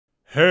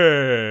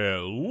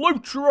Hello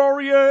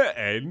Terraria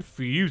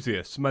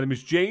enthusiasts, my name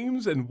is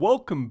James and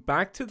welcome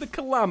back to the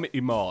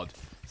Calamity mod.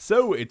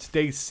 So it's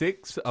day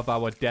 6 of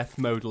our Death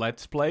Mode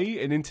Let's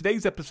Play, and in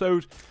today's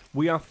episode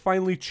we are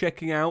finally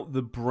checking out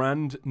the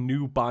brand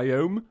new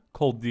biome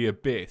called the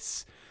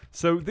Abyss.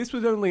 So this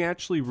was only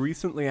actually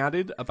recently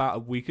added about a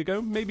week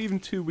ago, maybe even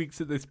 2 weeks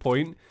at this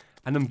point,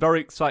 and I'm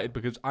very excited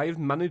because I've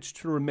managed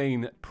to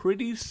remain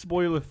pretty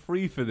spoiler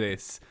free for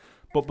this.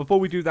 But before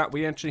we do that,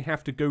 we actually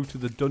have to go to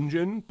the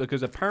dungeon,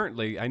 because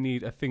apparently I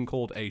need a thing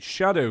called a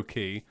shadow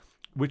key,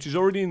 which is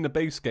already in the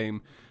base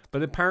game,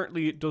 but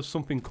apparently it does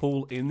something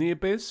cool in the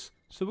Abyss,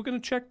 so we're going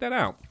to check that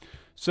out.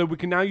 So we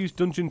can now use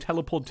dungeon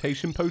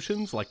teleportation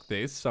potions like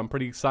this, so I'm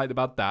pretty excited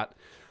about that.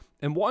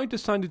 And what I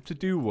decided to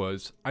do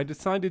was, I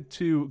decided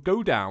to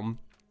go down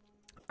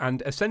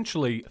and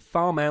essentially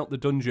farm out the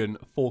dungeon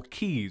for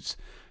keys,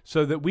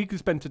 so that we could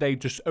spend today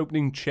just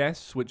opening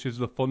chests, which is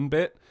the fun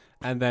bit,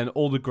 and then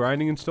all the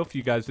grinding and stuff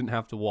you guys didn't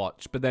have to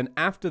watch. But then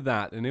after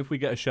that, and if we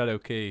get a shadow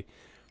key,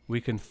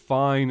 we can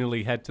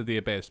finally head to the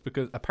Abyss.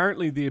 Because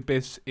apparently the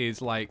Abyss is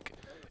like,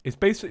 it's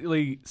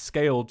basically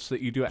scaled so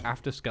that you do it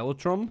after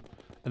Skeletron.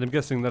 And I'm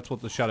guessing that's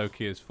what the shadow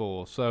key is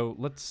for. So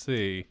let's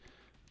see.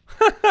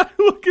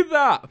 Look at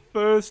that!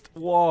 First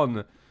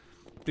one.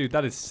 Dude,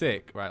 that is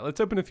sick. Right,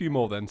 let's open a few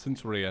more then,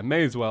 since we're here.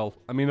 May as well.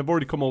 I mean, I've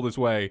already come all this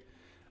way.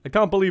 I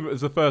can't believe it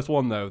was the first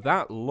one, though.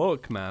 That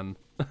look, man.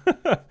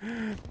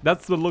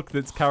 That's the look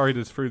that's carried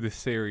us through this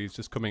series,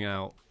 just coming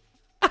out.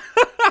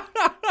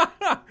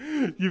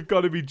 You've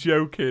got to be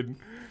joking.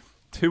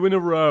 2 in a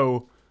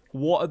row.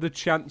 What are the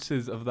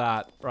chances of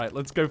that? Right,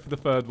 let's go for the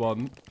third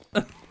one.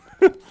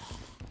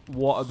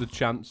 What are the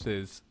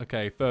chances?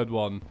 Okay, third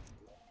one.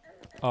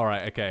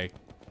 Alright, okay.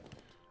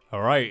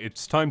 Alright,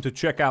 it's time to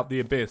check out the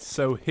Abyss.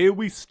 So here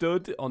we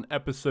stood on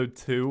episode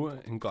 2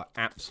 and got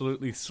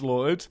absolutely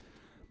slaughtered.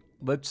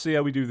 Let's see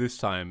how we do this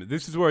time.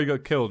 This is where he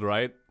got killed,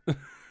 right?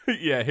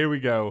 Yeah, here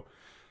we go.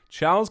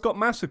 Charles got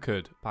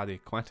massacred by the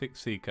Aquatic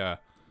Seeker.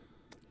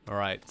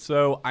 Alright,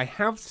 so I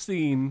have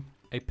seen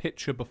a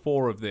picture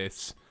before of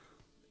this.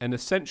 And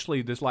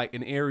essentially, there's like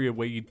an area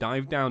where you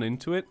dive down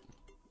into it.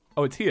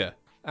 Oh, it's here.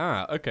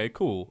 Ah, okay,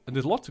 cool. And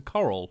there's lots of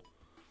coral.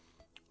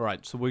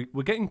 Alright, so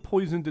we're getting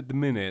poisoned at the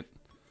minute.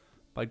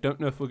 But I don't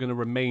know if we're going to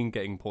remain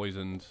getting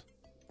poisoned.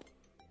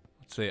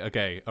 Let's see.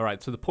 Okay,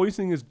 alright, so the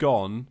poisoning is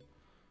gone.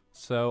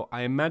 So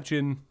I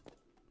imagine...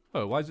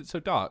 Oh, why is it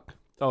so dark?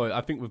 Oh,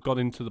 I think we've got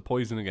into the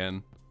poison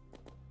again.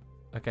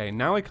 Okay,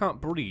 now I can't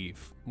breathe.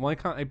 Why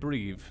can't I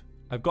breathe?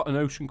 I've got an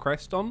ocean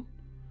crest on.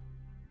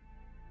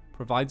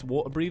 Provides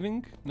water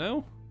breathing?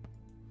 No?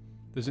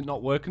 Does it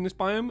not work in this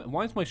biome?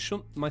 Why is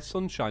my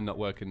sunshine not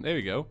working? There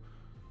we go.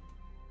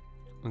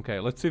 Okay,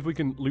 let's see if we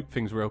can loot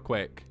things real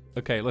quick.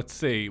 Okay, let's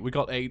see. We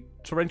got a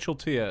torrential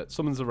tear.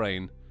 Summons the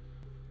rain.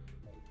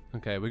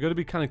 Okay, we're going to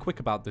be kind of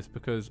quick about this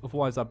because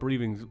otherwise our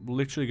breathing's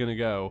literally going to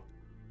go.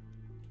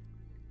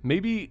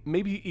 Maybe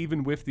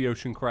even with the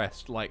ocean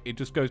crest, like, it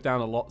just goes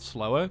down a lot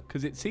slower,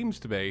 because it seems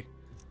to be.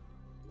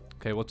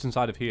 Okay, what's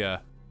inside of here?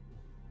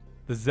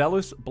 The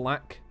Zealous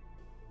Black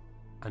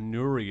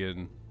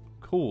Anurian.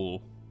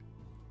 Cool.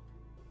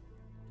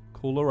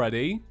 Cool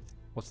already.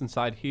 What's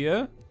inside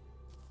here?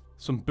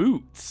 Some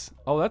boots.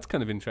 Oh, that's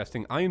kind of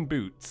interesting. Iron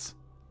boots.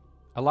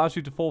 Allows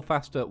you to fall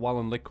faster while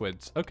on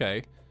liquids.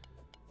 Okay.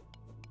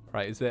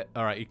 Right, is it?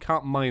 Alright, you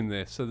can't mine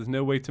this, so there's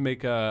no way to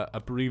make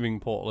a breathing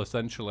portal,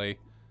 essentially.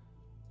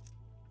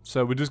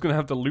 So we're just going to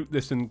have to loot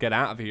this and get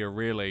out of here,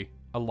 really.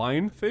 A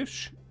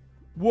lionfish?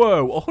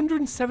 Whoa,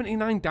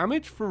 179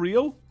 damage? For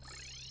real?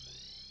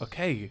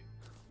 Okay.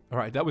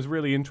 Alright, that was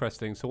really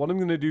interesting. So what I'm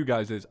going to do,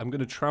 guys, is I'm going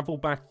to travel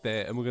back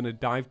there and we're going to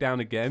dive down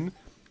again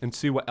and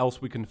see what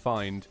else we can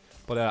find.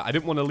 But I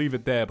didn't want to leave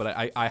it there, but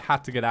I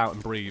had to get out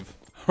and breathe.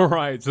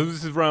 Alright, so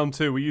this is round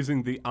 2. We're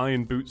using the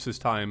iron boots this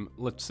time.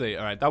 Let's see.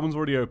 Alright, that one's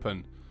already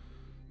open.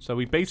 So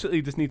we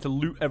basically just need to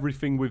loot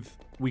everything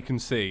we can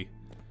see.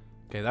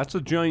 Okay, that's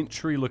a giant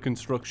tree-looking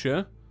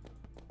structure.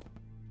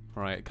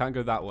 Alright, I can't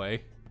go that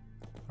way.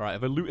 Alright,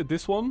 have I looted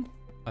this one?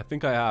 I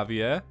think I have,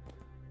 yeah.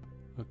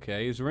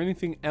 Okay, is there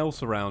anything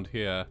else around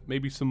here?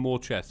 Maybe some more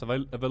chests. Have I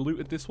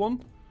looted this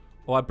one?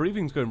 Oh, our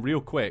breathing's going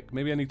real quick.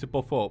 Maybe I need to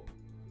buff up.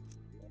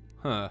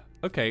 Huh.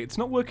 Okay, it's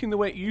not working the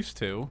way it used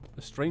to.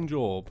 A strange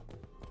orb.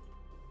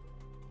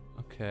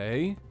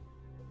 Okay.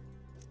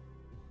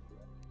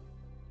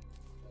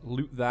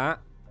 Loot that.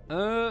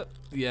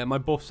 Yeah, my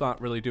buffs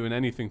aren't really doing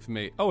anything for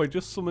me. Oh, I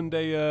just summoned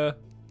a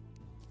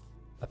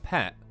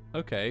pet.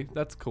 Okay,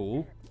 that's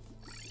cool.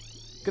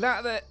 Get out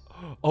of there.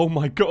 Oh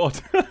my god.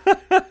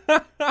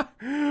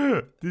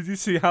 Did you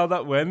see how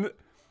that went?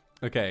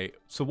 Okay,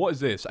 so what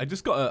is this? I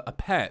just got a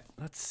pet.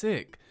 That's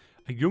sick.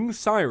 A young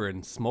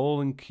siren,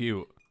 small and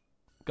cute.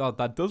 God,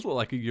 that does look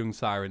like a young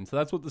siren. So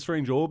that's what the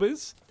strange orb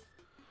is?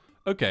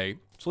 Okay,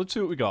 so let's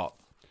see what we got.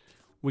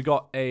 We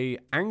got a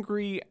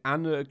angry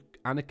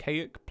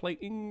Anechoic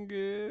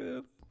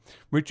plating.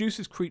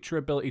 Reduces creature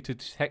ability to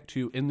detect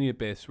you in the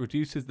Abyss.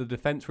 Reduces the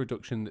defense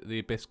reduction that the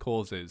Abyss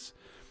causes.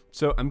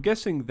 So I'm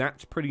guessing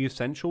that's pretty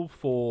essential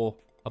for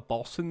a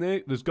boss in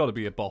there. There's got to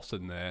be a boss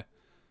in there.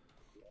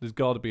 There's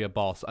got to be a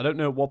boss. I don't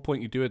know at what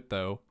point you do it,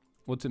 though.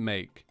 What's it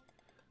make?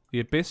 The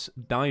Abyss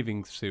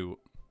Diving Suit.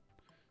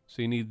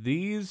 So you need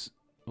these.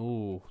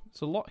 Oh,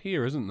 there's a lot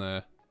here, isn't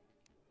there?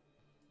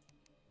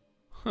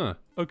 Huh,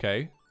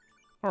 okay.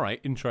 Alright,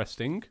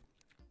 interesting.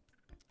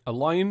 A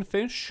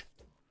lionfish.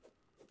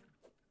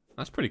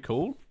 That's pretty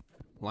cool.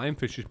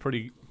 Lionfish is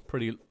pretty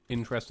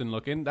interesting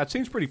looking. That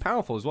seems pretty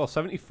powerful as well.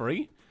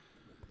 73.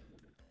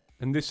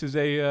 And this is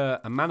a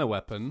mana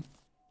weapon.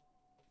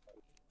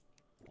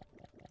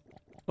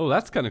 Oh,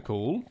 that's kind of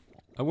cool.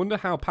 I wonder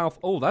how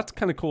powerful... Oh, that's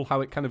kind of cool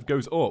how it kind of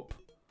goes up.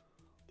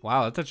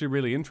 Wow, that's actually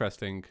really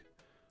interesting.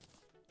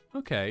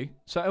 Okay,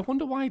 so I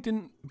wonder why I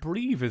didn't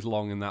breathe as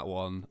long in that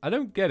one. I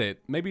don't get it.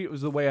 Maybe it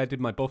was the way I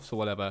did my buffs or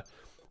whatever.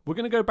 We're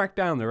going to go back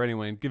down there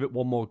anyway and give it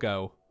one more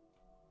go.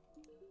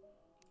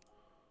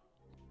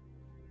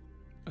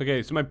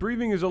 Okay, so my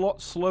breathing is a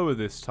lot slower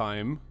this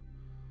time.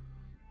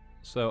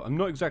 So I'm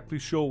not exactly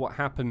sure what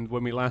happened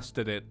when we last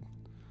did it.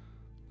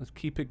 Let's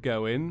keep it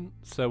going.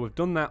 So we've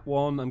done that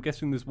one. I'm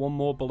guessing there's one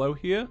more below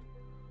here.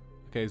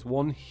 Okay, there's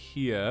one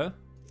here.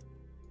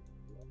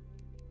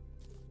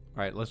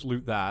 Alright, let's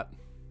loot that.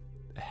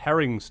 A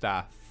herring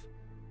staff.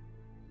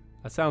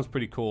 That sounds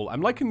pretty cool.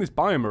 I'm liking this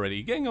biome already.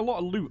 You're getting a lot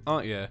of loot,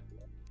 aren't you?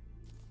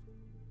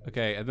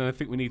 Okay, and then I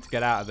think we need to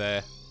get out of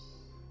there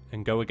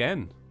and go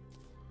again.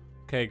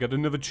 Okay, got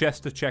another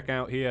chest to check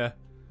out here.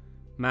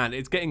 Man,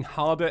 it's getting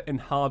harder and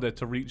harder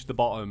to reach the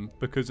bottom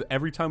because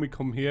every time we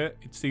come here,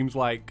 it seems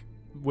like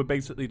we're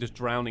basically just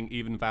drowning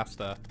even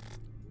faster.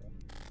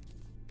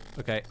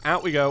 Okay,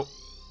 out we go.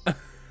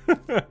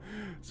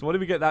 So what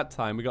did we get that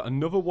time? We got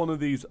another one of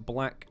these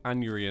black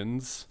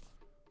anurians.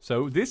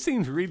 So this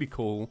seems really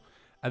cool.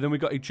 And then we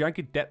got a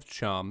jagged depth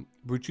charm.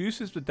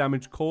 Reduces the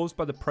damage caused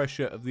by the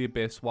pressure of the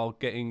abyss while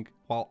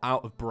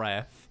out of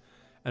breath.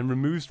 And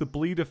removes the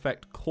bleed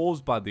effect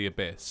caused by the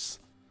abyss.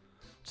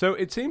 So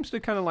it seems to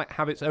kind of like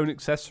have its own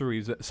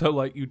accessories. So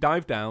like you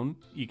dive down,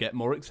 you get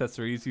more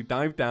accessories. You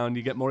dive down,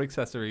 you get more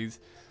accessories.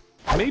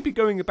 Maybe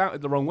going about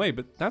it the wrong way,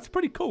 but that's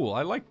pretty cool.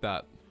 I like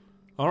that.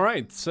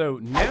 Alright, so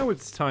now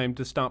it's time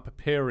to start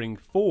preparing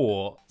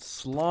for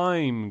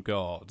Slime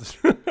God.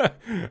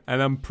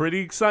 And I'm pretty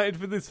excited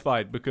for this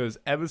fight because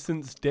ever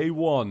since day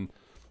one,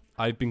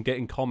 I've been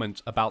getting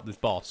comments about this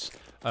boss.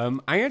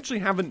 I actually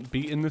haven't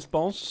beaten this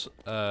boss.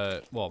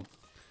 Well,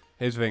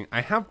 here's the thing.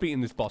 I have beaten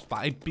this boss, but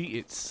I beat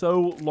it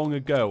so long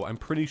ago. I'm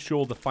pretty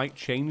sure the fight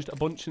changed a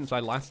bunch since I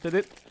last did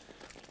it.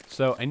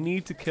 So I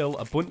need to kill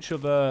a bunch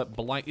of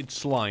blighted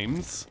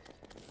slimes.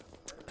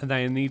 And then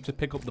I need to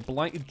pick up the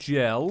blighted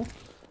gel.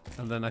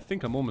 And then I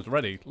think I'm almost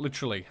ready.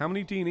 Literally. How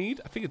many do you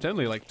need? I think it's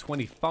only like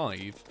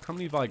 25. How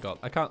many have I got?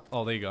 I can't...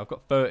 Oh, there you go. I've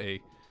got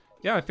 30.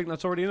 Yeah, I think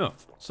that's already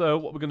enough. So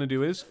what we're going to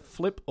do is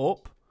flip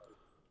up.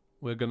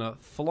 We're going to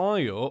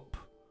fly up.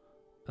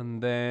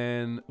 And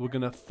then we're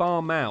going to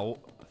farm out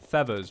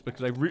feathers.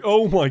 Because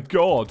oh my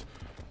god.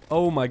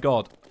 Oh my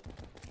god.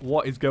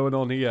 What is going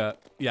on here?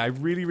 Yeah, I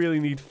really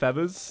need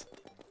feathers.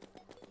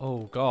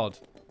 Oh god.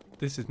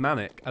 This is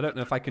manic. I don't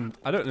know if I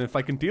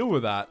can deal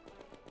with that.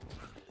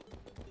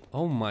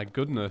 Oh my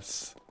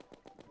goodness.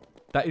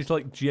 That is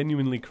like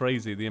genuinely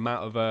crazy, the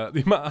amount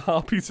of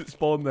harpies that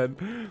spawn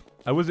then.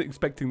 I wasn't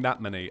expecting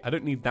that many. I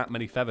don't need that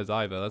many feathers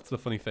either. That's the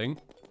funny thing.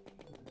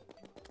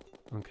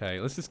 Okay,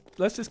 let's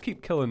just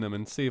keep killing them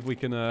and see if we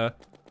can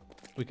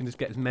just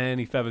get as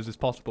many feathers as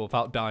possible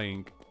without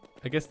dying.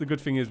 I guess the good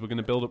thing is we're going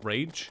to build up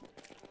rage.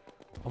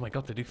 Oh my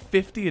god, they do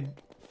 50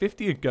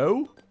 a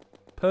go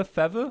per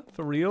feather?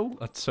 For real?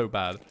 That's so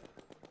bad.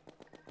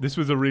 This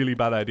was a really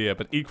bad idea,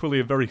 but equally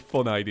a very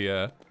fun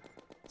idea.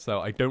 So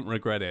I don't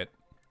regret it.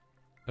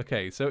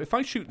 Okay, so if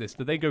I shoot this,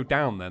 do they go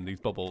down then, these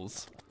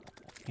bubbles?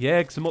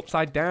 Yeah, because I'm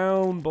upside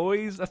down,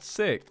 boys. That's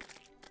sick.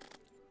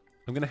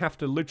 I'm going to have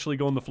to literally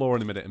go on the floor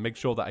in a minute and make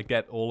sure that I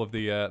get all of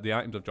the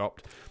items I've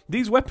dropped.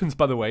 These weapons,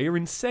 by the way, are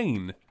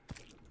insane.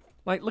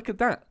 Like, look at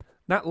that.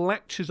 That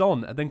latches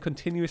on and then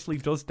continuously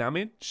does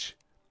damage.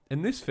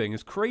 And this thing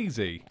is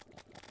crazy.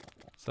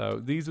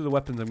 So, these are the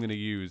weapons I'm going to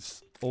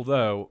use.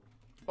 Although...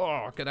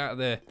 Oh, get out of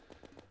there.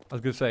 I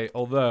was going to say,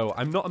 although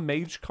I'm not a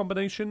mage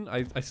combination.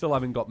 I still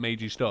haven't got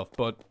magey stuff.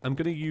 But I'm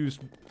going to use...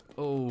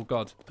 Oh,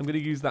 God. I'm going to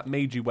use that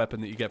magey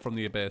weapon that you get from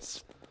the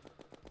Abyss.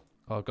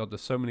 Oh, God.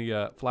 There's so many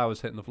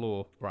flowers hitting the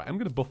floor. Right, I'm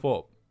going to buff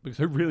up. Because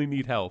I really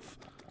need health.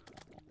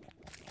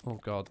 Oh,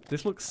 God.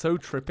 This looks so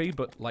trippy,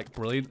 but, like,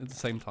 brilliant at the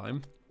same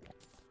time.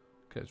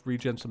 Okay, let's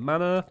regen some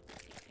mana.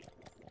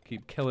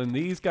 Keep killing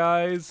these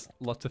guys.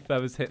 Lots of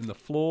feathers hitting the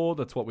floor.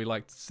 That's what we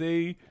like to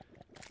see.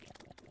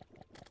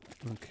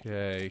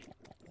 Okay.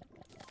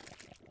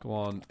 Go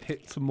on.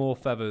 Hit some more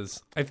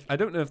feathers. I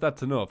don't know if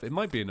that's enough. It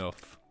might be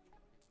enough.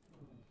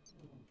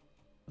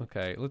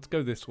 Okay, let's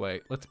go this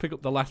way. Let's pick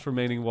up the last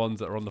remaining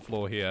ones that are on the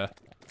floor here.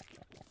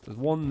 There's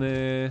one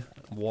there.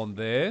 One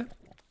there.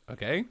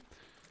 Okay.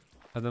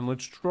 And then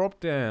let's drop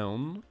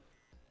down.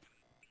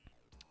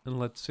 And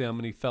let's see how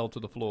many fell to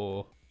the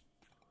floor.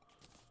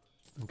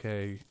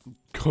 Okay.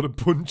 Got a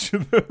bunch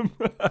of them.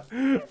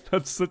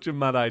 That's such a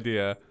mad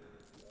idea.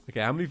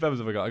 Okay, how many feathers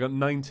have I got? I got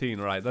 19,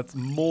 right. That's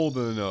more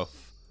than enough.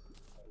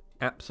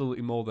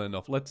 absolutely more than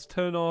enough. Let's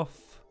turn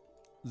off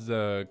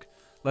Zerg.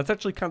 Let's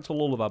actually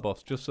cancel all of our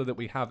buffs just so that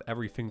we have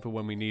everything for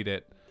when we need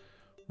it.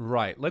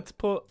 Right, let's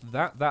put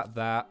that.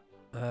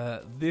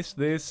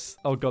 This.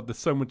 Oh god, there's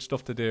so much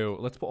stuff to do.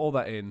 Let's put all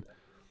that in.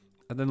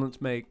 And then let's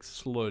make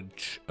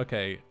sludge.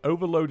 Okay,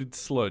 overloaded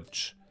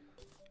sludge.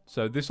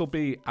 So this will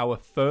be our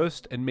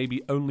first and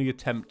maybe only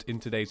attempt in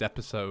today's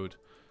episode.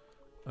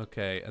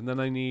 Okay, and then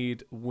I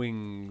need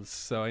wings.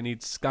 So I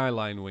need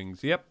skyline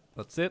wings. Yep,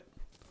 that's it.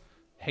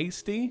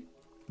 Hasty.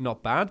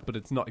 Not bad, but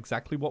it's not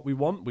exactly what we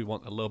want. We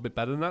want a little bit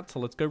better than that, so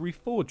let's go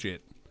reforge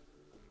it.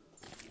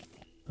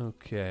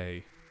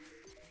 Okay.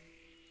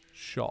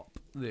 Shop.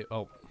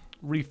 Oh,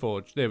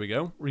 reforge. There we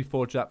go.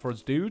 Reforge that for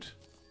us, dude.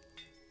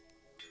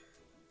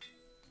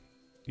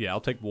 Yeah,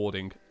 I'll take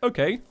warding.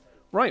 Okay.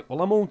 Right,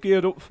 well, I'm all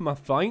geared up for my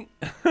fight.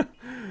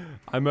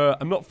 I'm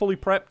not fully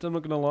prepped, I'm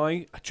not going to lie.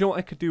 Do you know what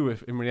I could do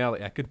with, in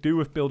reality? I could do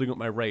with building up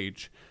my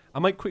rage. I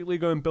might quickly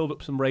go and build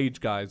up some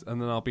rage, guys,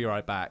 and then I'll be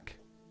right back.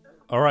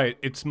 Alright,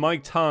 it's my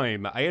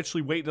time. I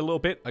actually waited a little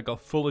bit. I got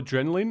full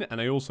adrenaline,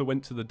 and I also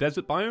went to the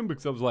desert biome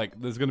because I was like,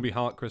 there's going to be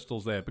heart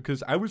crystals there.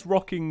 Because I was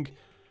rocking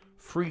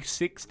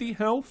 360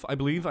 health. I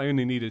believe I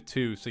only needed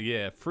 2. So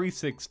yeah,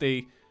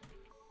 360.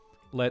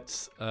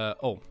 Let's,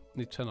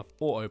 need to turn off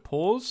auto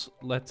pause.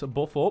 Let's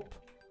buff up.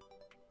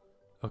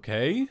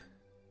 Okay.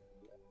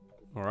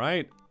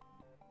 Alright.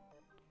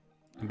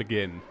 And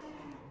begin.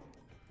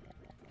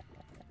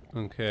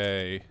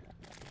 Okay.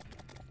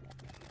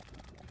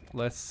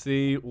 Let's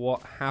see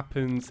what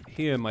happens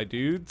here, my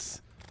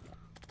dudes.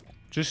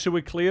 Just so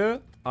we're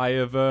clear,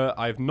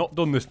 I've not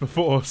done this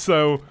before,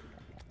 so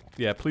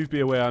yeah, please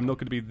be aware I'm not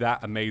going to be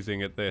that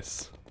amazing at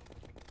this.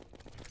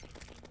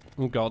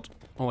 Oh god.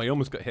 Oh, I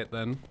almost got hit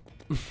then.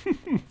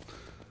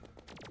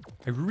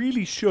 I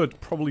really should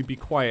probably be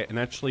quiet and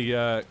actually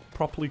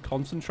properly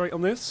concentrate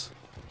on this.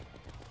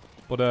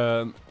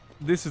 But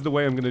this is the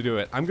way I'm going to do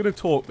it. I'm going to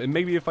talk, and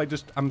maybe if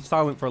I'm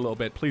silent for a little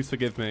bit, please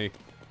forgive me.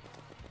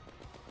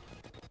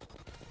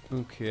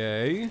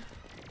 Okay.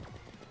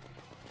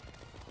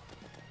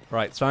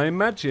 Right, so I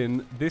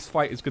imagine this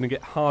fight is going to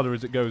get harder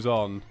as it goes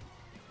on.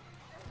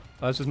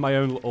 That's just my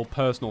own little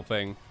personal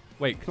thing.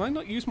 Wait, can I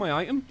not use my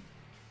item?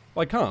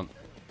 Oh, I can't.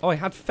 Oh, I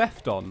had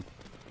theft on.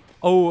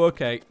 Oh,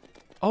 okay.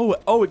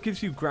 Oh, it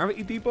gives you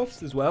gravity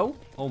debuffs as well?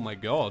 Oh my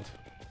god.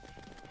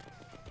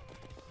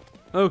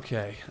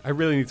 Okay, I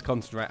really need to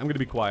concentrate. I'm going to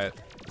be quiet.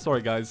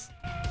 Sorry, guys.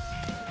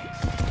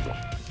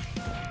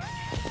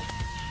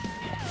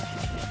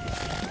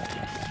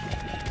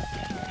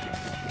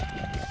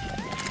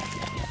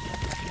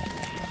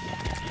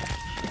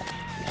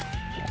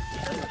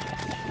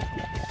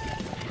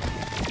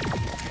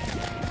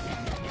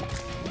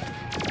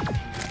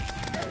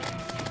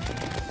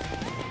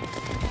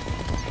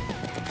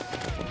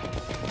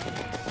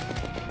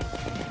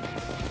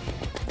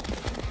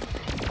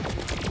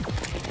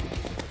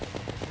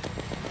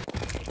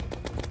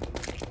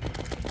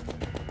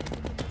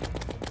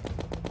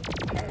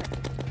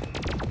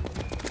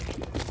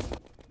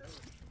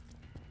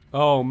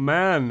 Oh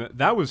man,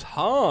 that was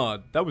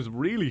hard. That was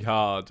really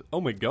hard.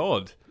 Oh my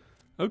god.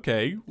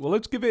 Okay, well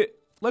let's give it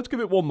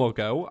one more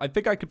go. I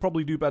think I could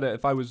probably do better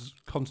if I was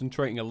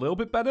concentrating a little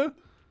bit better.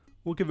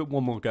 We'll give it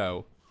one more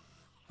go.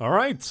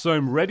 Alright, so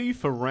I'm ready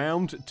for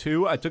round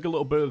 2. I took a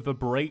little bit of a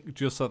break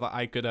just so that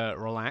I could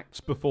relax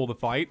before the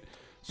fight.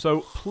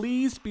 So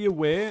please be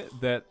aware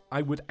that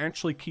I would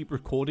actually keep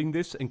recording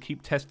this and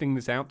keep testing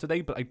this out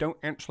today, but I don't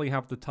actually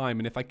have the time.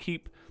 And if I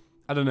keep...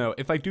 I don't know,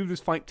 if I do this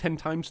fight 10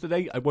 times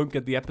today, I won't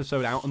get the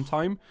episode out on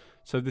time.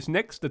 So this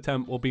next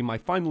attempt will be my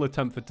final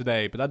attempt for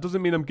today, but that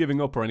doesn't mean I'm giving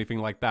up or anything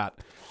like that.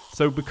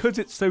 So because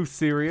it's so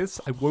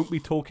serious, I won't be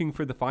talking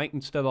through the fight.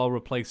 Instead, I'll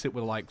replace it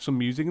with like some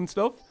music and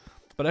stuff.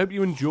 But I hope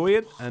you enjoy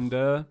it,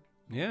 and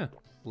yeah,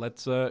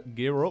 let's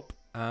gear up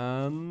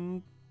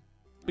and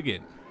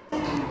begin.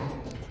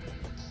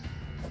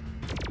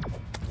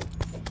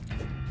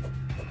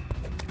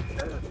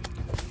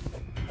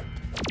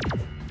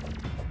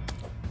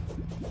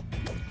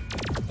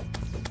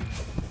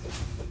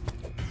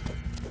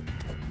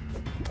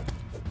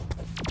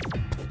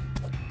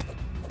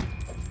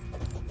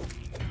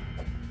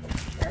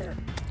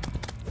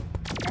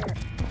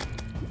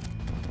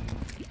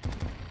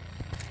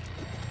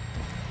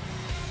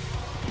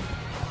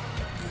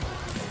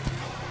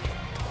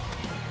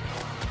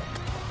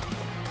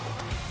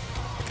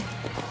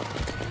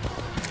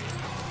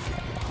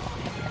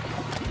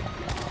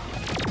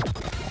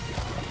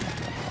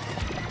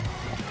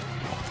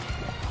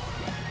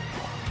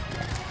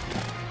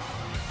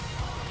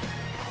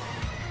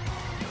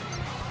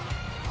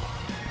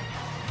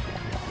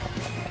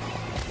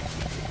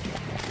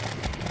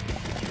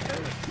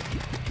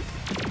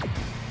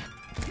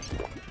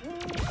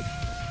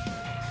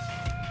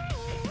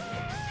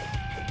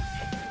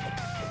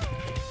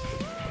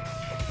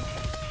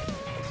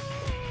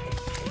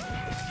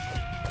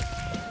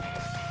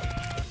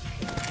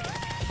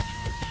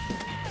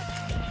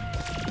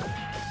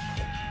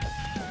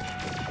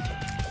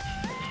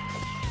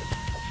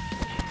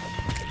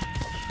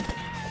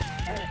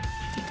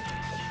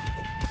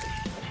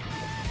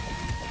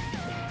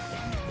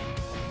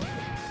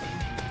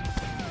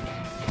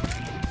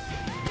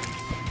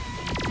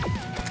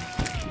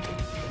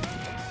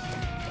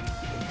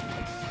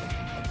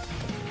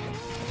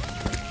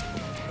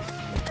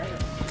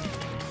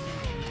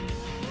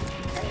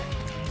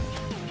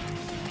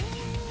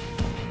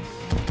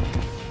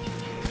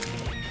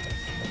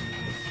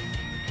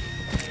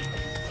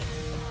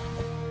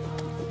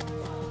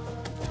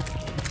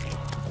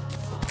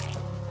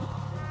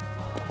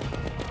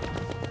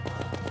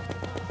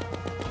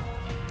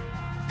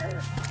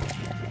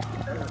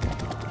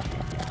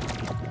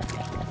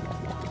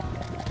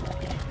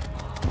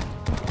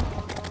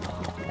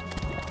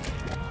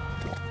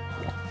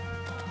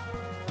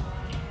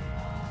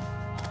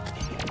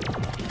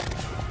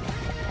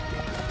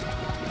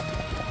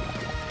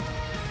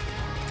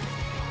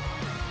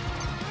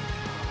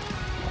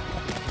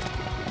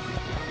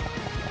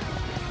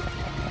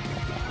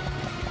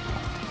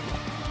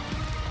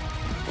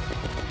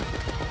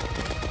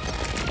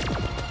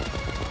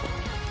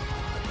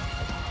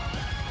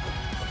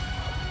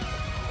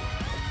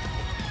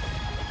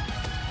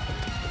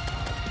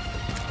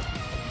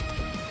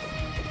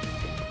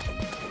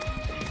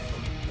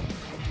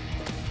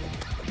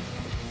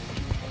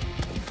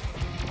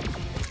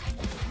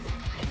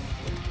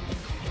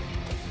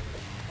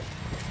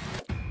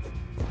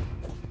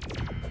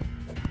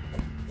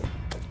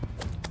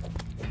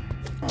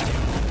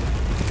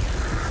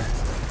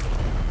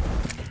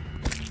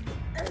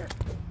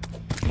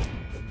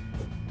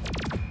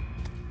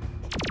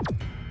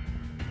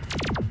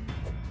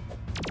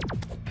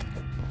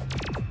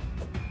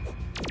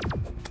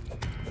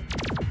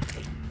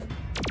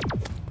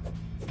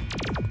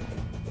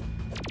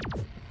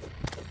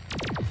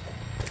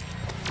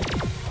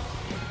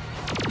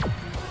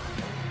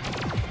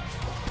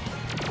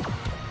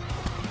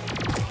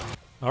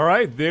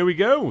 Alright, there we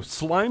go.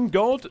 Slime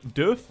God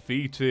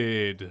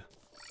defeated.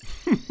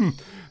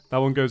 That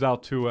one goes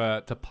out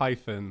to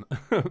Python.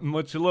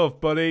 Much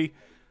love, buddy.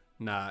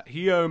 Nah,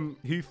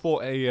 he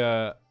fought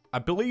a, I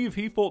believe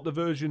he fought the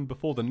version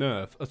before the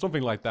nerf, or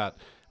something like that.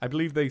 I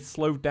believe they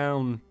slowed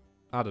down,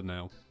 I don't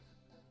know.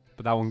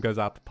 But that one goes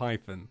out to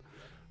Python.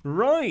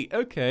 Right,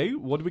 okay,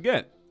 what do we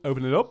get?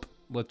 Open it up.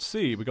 Let's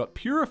see, we got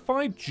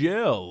Purified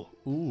Gel.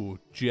 Ooh,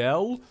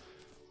 Gel.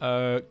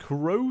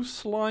 Crow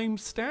Slime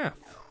Staff.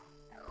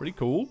 Pretty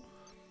cool.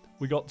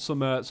 We got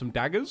some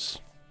daggers.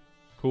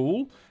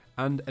 Cool.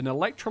 And an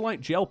electrolyte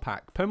gel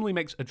pack. Permanently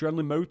makes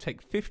adrenaline mode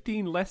take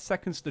 15 less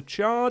seconds to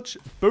charge.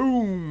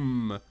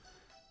 Boom!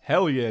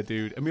 Hell yeah,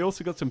 dude. And we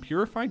also got some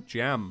Purified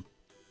Jam.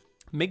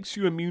 Makes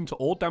you immune to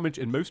all damage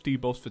and most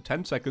debuffs for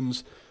 10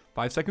 seconds.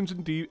 5 seconds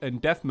in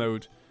death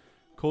mode.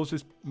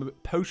 Causes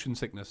potion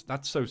sickness.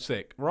 That's so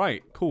sick.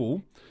 Right,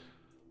 cool.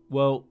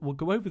 Well, we'll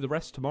go over the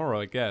rest tomorrow,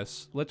 I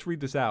guess. Let's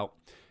read this out.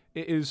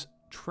 It is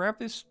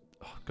Travis...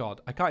 Oh, God,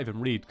 I can't even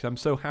read because I'm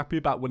so happy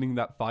about winning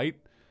that fight.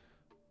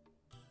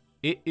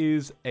 It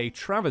is a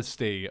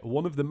travesty,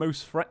 one of the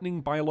most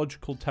threatening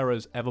biological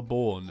terrors ever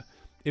born.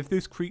 If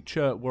this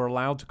creature were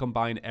allowed to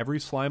combine every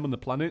slime on the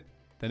planet,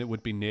 then it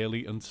would be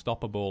nearly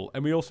unstoppable.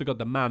 And we also got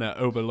the Mana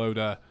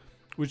Overloader,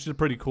 which is a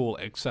pretty cool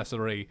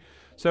accessory.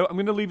 So I'm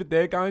going to leave it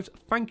there, guys.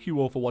 Thank you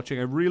all for watching.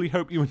 I really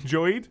hope you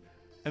enjoyed,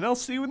 and I'll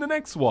see you in the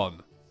next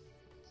one.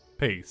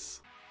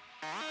 Peace.